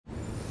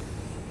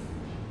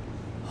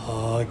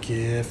A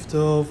gift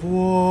of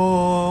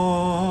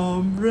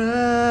warm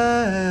revelation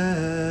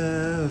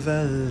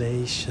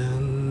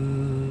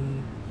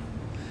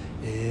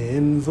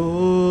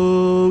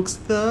invokes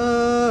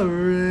the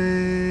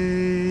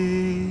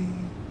rain,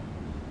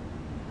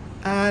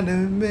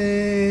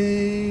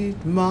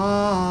 animate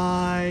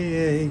my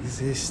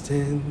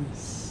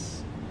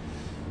existence,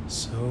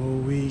 so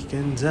we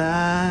can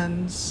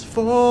dance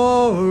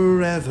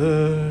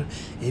forever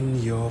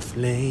in your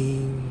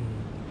flame.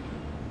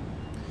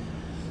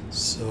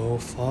 So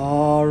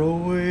far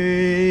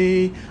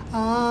away,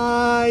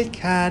 I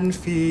can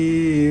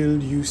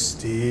feel you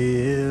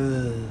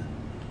still.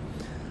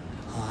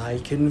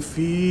 I can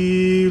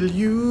feel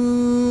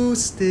you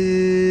still.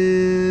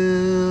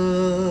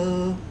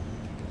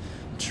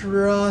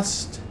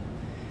 Trust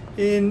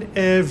in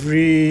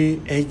every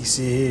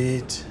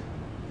exit.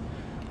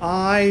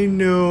 I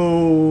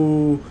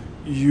know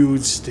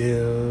you'd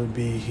still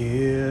be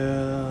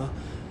here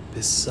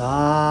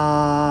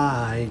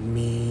beside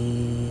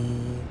me.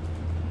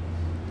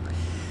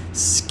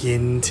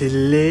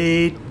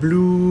 Scintillate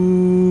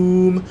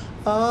bloom,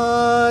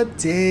 a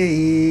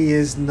day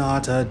is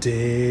not a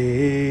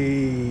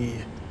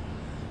day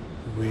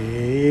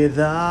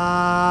without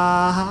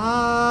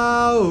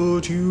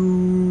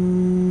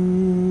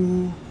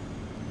you.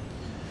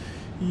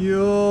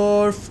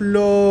 Your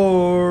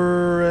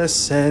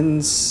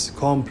fluorescence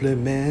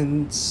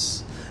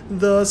complements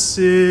the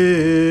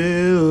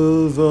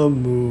silver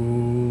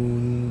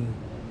moon.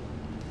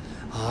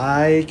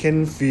 I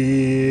can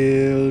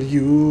feel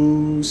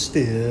you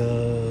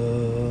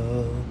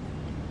still.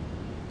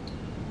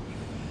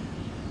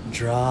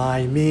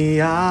 Dry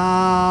me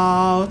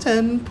out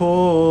and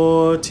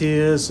pour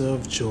tears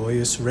of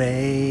joyous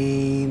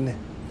rain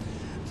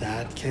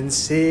that can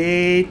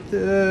sate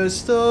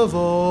thirst of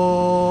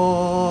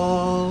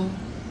all.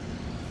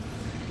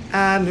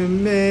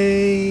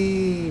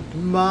 Animate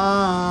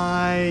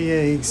my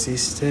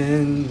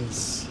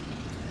existence.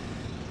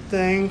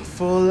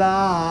 Thankful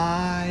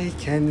I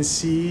can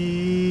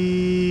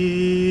see.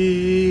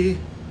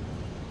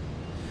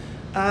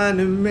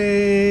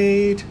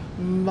 Animate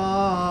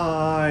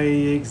my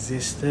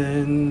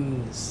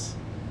existence.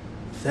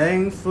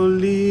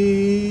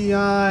 Thankfully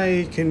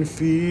I can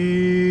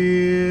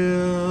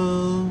feel.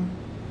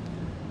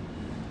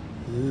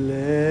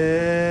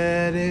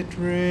 Let it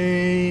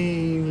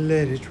rain,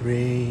 let it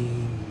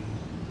rain.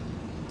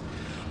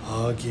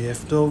 A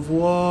gift of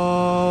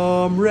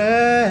warm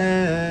revelation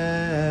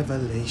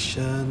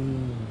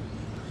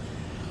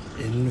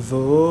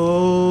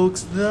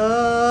invokes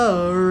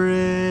the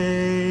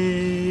rain.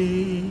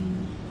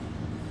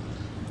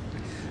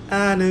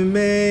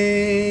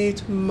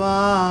 Animate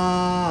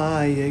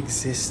my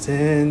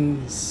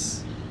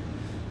existence,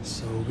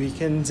 so we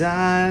can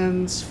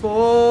dance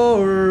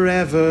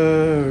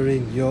forever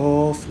in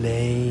your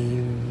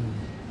flame.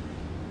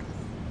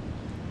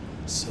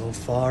 So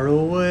far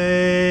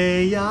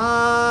away,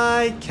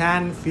 I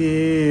can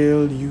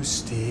feel you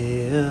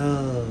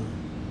still.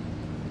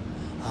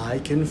 I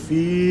can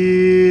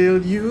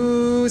feel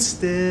you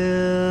still.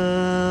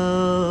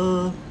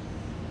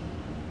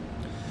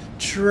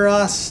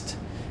 Trust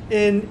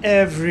in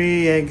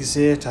every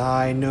exit,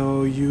 I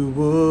know you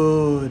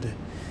would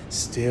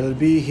still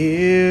be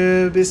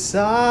here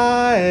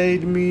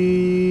beside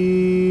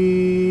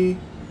me.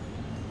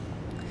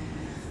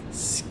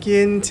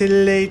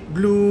 Scintillate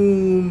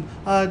bloom,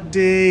 a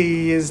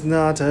day is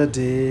not a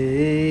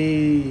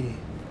day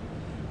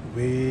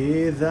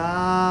without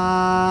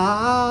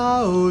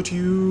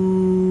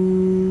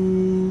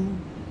you.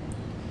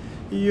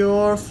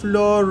 Your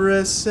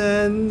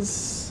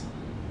fluorescence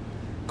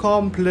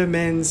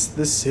complements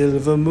the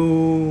silver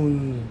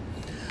moon.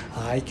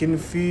 I can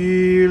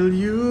feel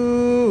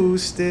you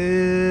still.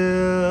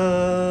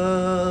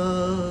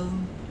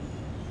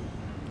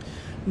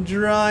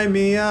 Dry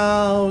me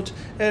out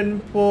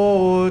and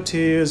pour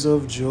tears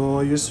of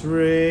joyous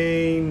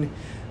rain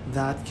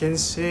that can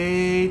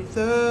sate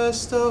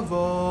thirst of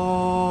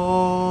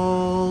all.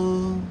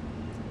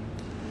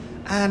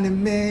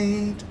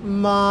 Animate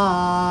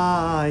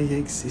my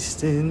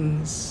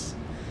existence.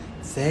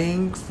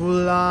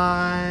 Thankful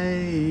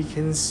I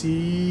can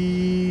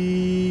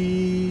see.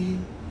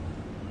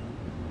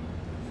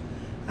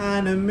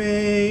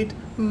 Animate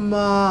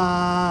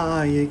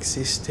my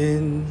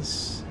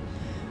existence.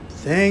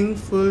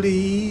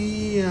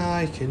 Thankfully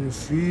I can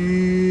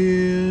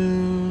feel.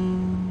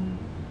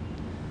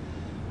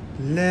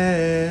 Let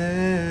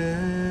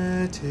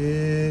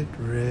it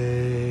rain.